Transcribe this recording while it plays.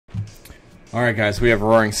Alright guys, we have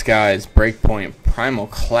Roaring Skies, Breakpoint, Primal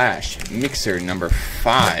Clash, Mixer number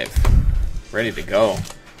 5. Ready to go.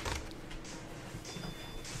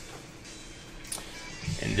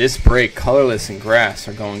 In this break, Colorless and Grass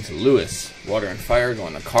are going to Lewis. Water and Fire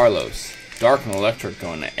going to Carlos. Dark and Electric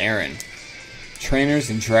going to Aaron. Trainers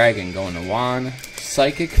and Dragon going to Juan.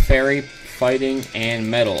 Psychic, Fairy, Fighting,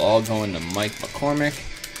 and Metal all going to Mike McCormick.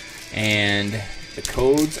 And the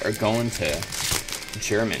codes are going to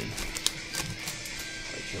German.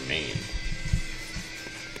 Jermaine.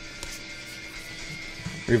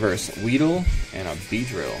 Reverse Weedle and a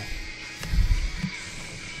Beedrill.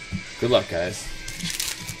 Good luck, guys.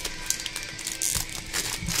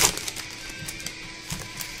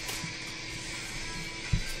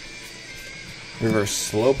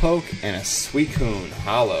 Reverse Slowpoke and a Suicune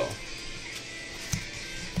Hollow.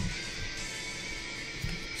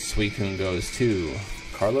 Suicune goes to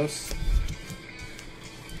Carlos.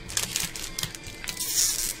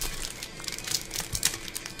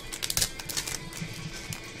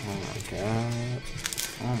 Oh my god.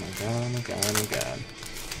 Oh my god, oh my god, oh my god.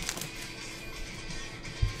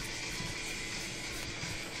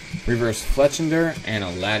 Reverse Fletchender and a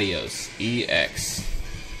Latios EX.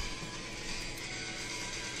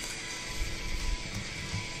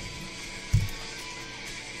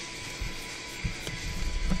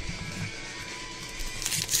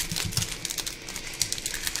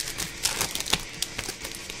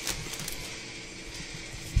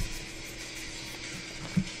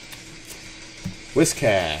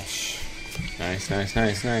 Whiscash. Nice, nice,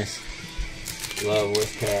 nice, nice. Love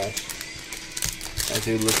Whiscash. That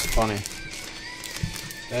dude looks funny.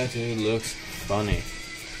 That dude looks funny.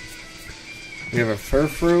 We have a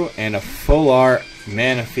Furfrou and a Full Art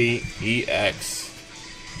Manaphy EX.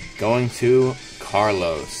 Going to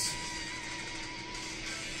Carlos.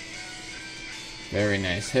 Very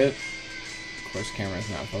nice hit. Of course, camera's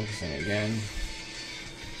not focusing again.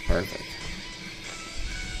 Perfect.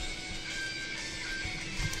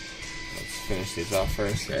 Finish these off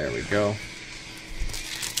first. There we go.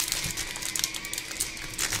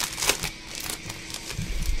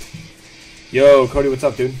 Yo, Cody, what's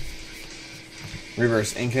up, dude?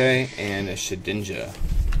 Reverse Inkay and a Shedinja.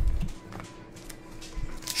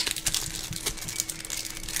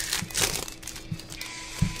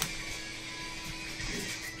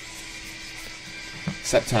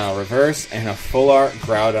 Sceptile Reverse and a Full Art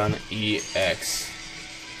Groudon EX.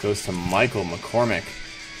 Goes to Michael McCormick.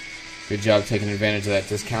 Good job taking advantage of that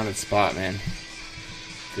discounted spot, man.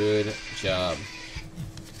 Good job.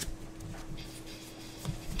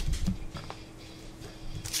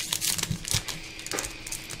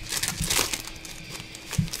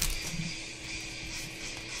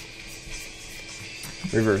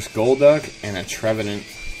 Reverse Golduck and a Trevenant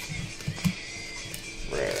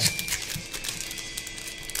rare.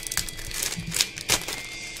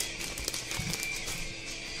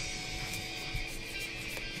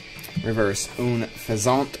 Reverse Un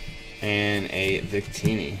Fezant and a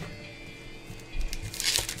Victini.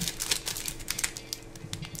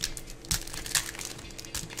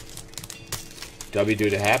 W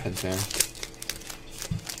dude, it happens, man.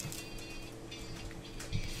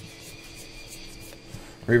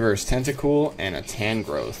 Reverse Tentacool and a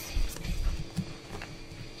Tangrowth.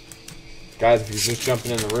 Guys, if you're just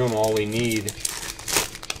jumping in the room, all we need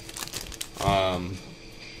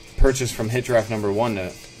purchase from hit draft number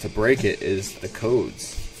 1 to break it is the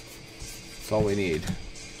codes. That's all we need.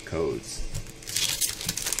 Codes.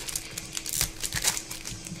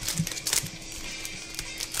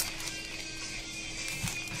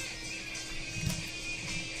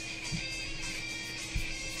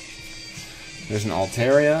 There's an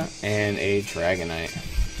Altaria and a Dragonite.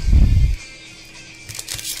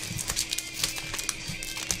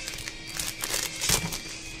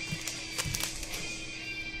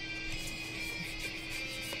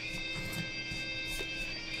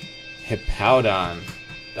 Hippowdon.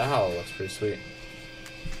 That hollow looks pretty sweet.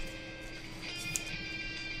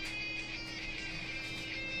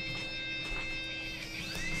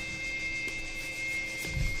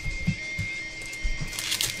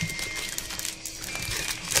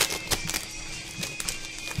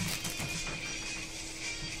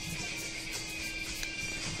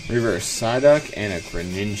 Reverse Psyduck and a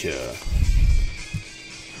Greninja.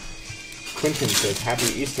 Quentin says, Happy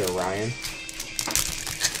Easter, Ryan.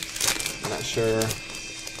 I'm not sure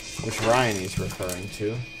which Ryan he's referring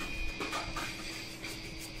to.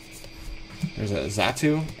 There's a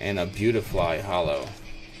Xatu and a Beautifly Hollow.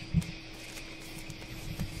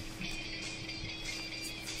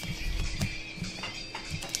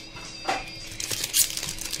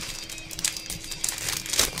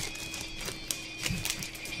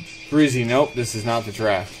 Breezy, nope, this is not the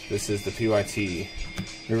draft. This is the PYT.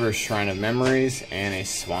 Reverse Shrine of Memories and a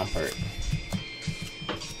Swampert.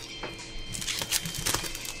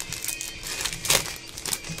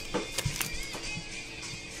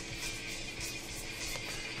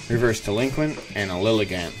 Reverse Delinquent and a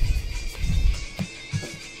Lilligant.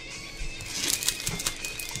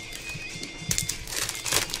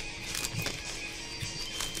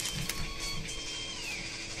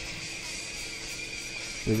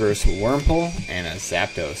 Reverse Wurmple and a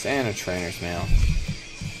Zapdos and a Trainer's Mail.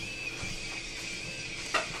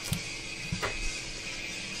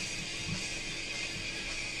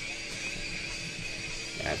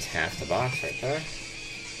 That's half the box right there.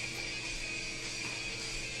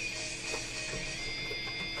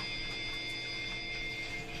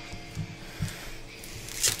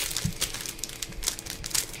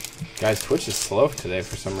 Guys, Twitch is slow today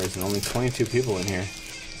for some reason. Only 22 people in here.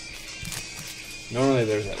 Normally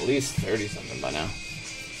there's at least 30 something by now.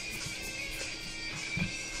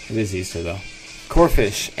 It is Easter though.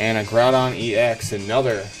 Corphish and a Groudon EX.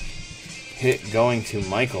 Another hit going to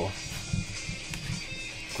Michael.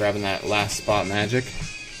 Grabbing that last spot magic.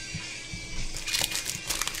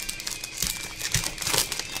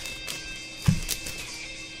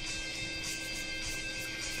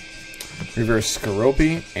 Reverse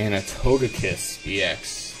Skorupi and a Togekiss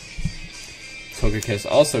EX. Togekiss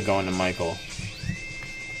also going to Michael.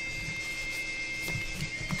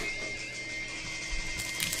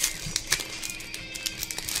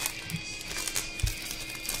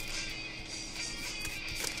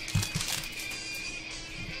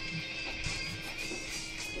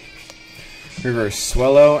 Reverse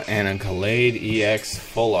Swellow and a Gallade EX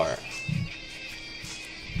Full Art.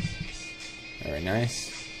 Very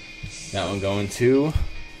nice. That one going to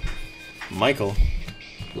Michael.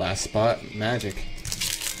 Last spot magic.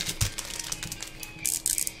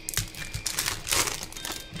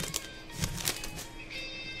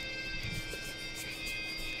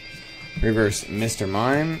 Reverse Mr.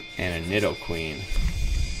 Mime and a Nidoqueen.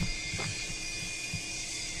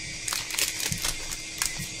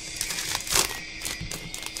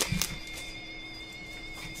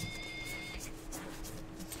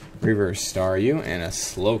 Reverse Staryu and a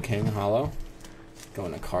Slowking Hollow.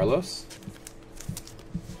 Going to Carlos.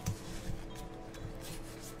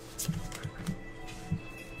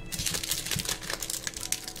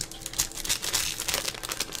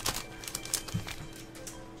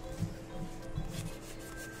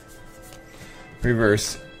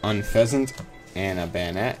 Reverse Unpheasant and a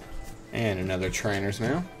Banette. And another Trainer's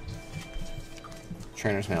Mail.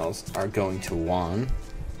 Trainer's Mails are going to Juan.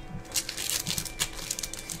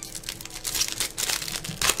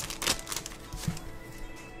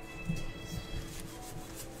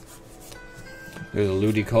 There's a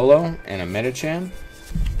Ludicolo and a Medicham.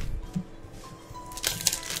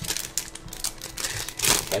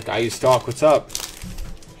 That guy you stalk, what's up?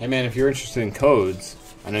 Hey man, if you're interested in codes,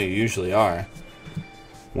 I know you usually are,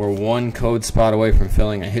 we're one code spot away from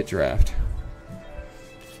filling a hit draft.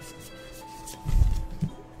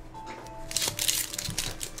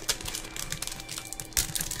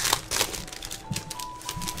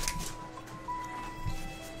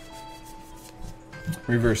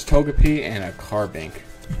 Reverse Togepi and a Carbink.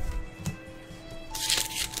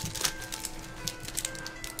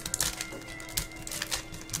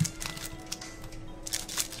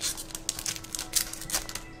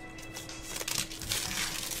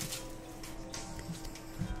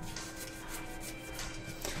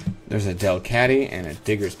 There's a Delcatty and a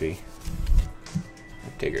Diggersby.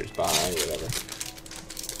 Diggersby, whatever.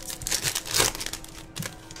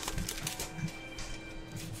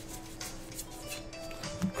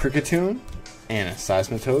 Kricketune and a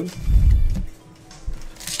Seismitoad.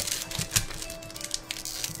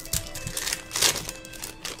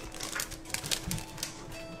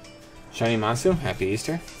 Shiny Masu, happy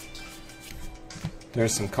Easter.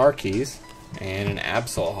 There's some car keys and an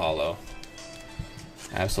Absol Hollow.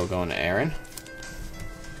 Absol going to Aaron.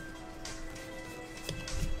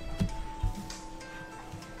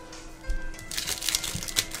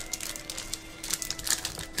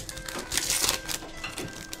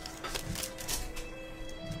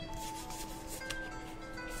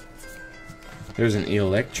 There's an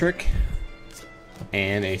Electric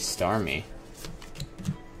and a Starmie.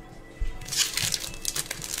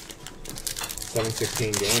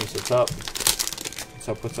 716 games, what's up? What's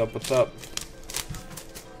up, what's up, what's up?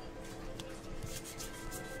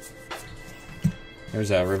 There's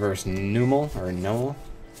a reverse Numel, or Noel,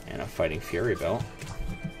 and a Fighting Fury belt.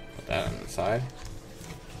 Put that on the side.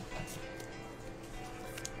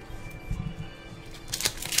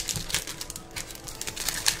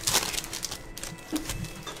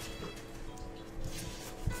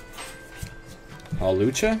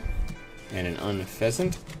 Lucha, and an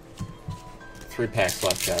Unpheasant. 3 packs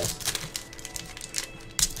left, guys.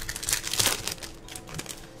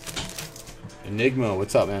 Enigma,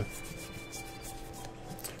 what's up, man?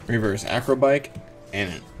 Reverse Acrobike,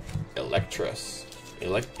 and an Electros.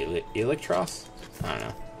 Electros? I don't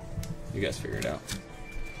know. You guys figure it out.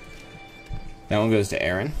 That one goes to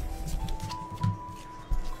Aaron.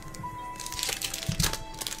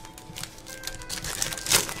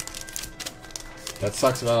 That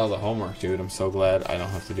sucks about all the homework, dude. I'm so glad I don't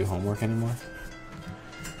have to do homework anymore.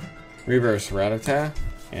 Reverse Rattata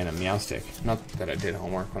and a Meowstick. Not that I did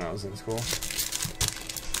homework when I was in school.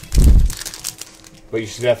 But you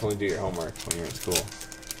should definitely do your homework when you're in school.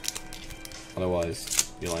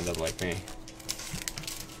 Otherwise, you'll end up like me.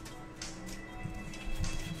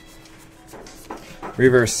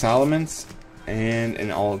 Reverse Salamence and an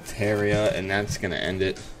Altaria, and that's going to end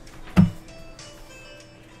it.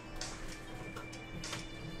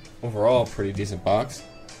 Overall, pretty decent box.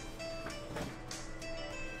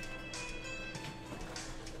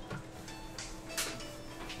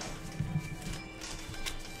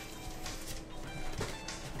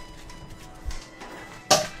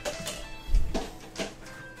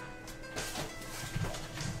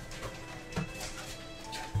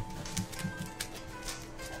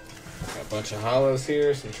 Got a bunch of hollows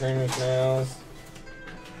here, some trainers nails.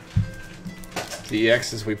 The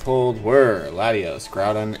EXs we pulled were Latios,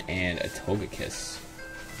 Groudon, and a Togekiss.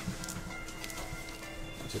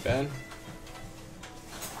 Not too bad.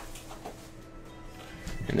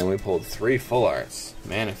 And then we pulled 3 full arts.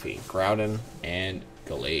 Manaphy, Groudon, and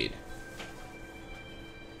Gallade.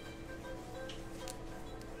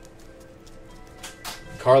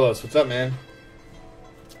 Carlos, what's up, man?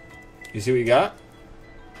 You see what you got?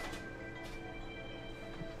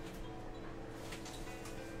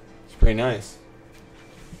 It's pretty nice.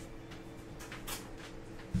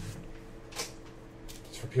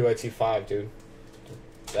 For PYT 5, dude.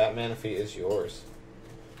 That Manaphy is yours.